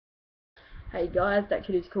Hey guys, that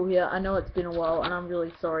kid is cool here. I know it's been a while and I'm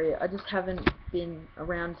really sorry. I just haven't been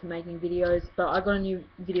around to making videos, but I got a new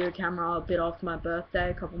video camera a bit after my birthday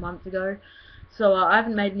a couple months ago. So I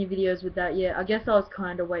haven't made any videos with that yet. I guess I was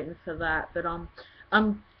kind of waiting for that, but I'm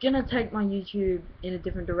gonna take my YouTube in a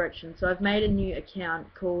different direction. So I've made a new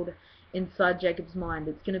account called Inside Jacob's Mind.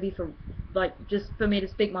 It's gonna be for just for me to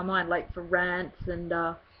speak my mind, like for rants and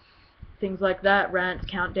things like that, rants,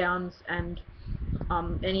 countdowns, and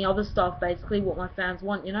any other stuff, basically what my fans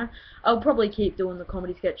want, you know. I'll probably keep doing the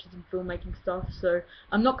comedy sketches and filmmaking stuff, so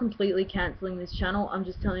I'm not completely cancelling this channel. I'm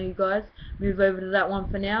just telling you guys, move over to that one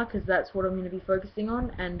for now, because that's what I'm going to be focusing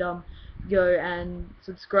on, and go and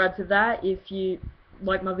subscribe to that if you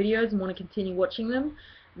like my videos and want to continue watching them.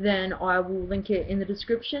 Then I will link it in the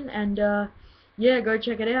description, and yeah, go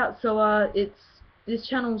check it out. So this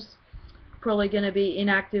channel's probably going to be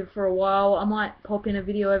inactive for a while. I might pop in a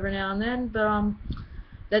video every now and then, but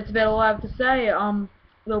that's about all I have to say.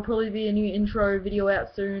 There'll probably be a new intro video out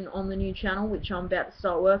soon on the new channel, which I'm about to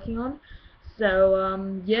start working on.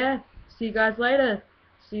 So yeah, see you guys later.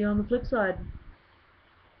 See you on the flip side.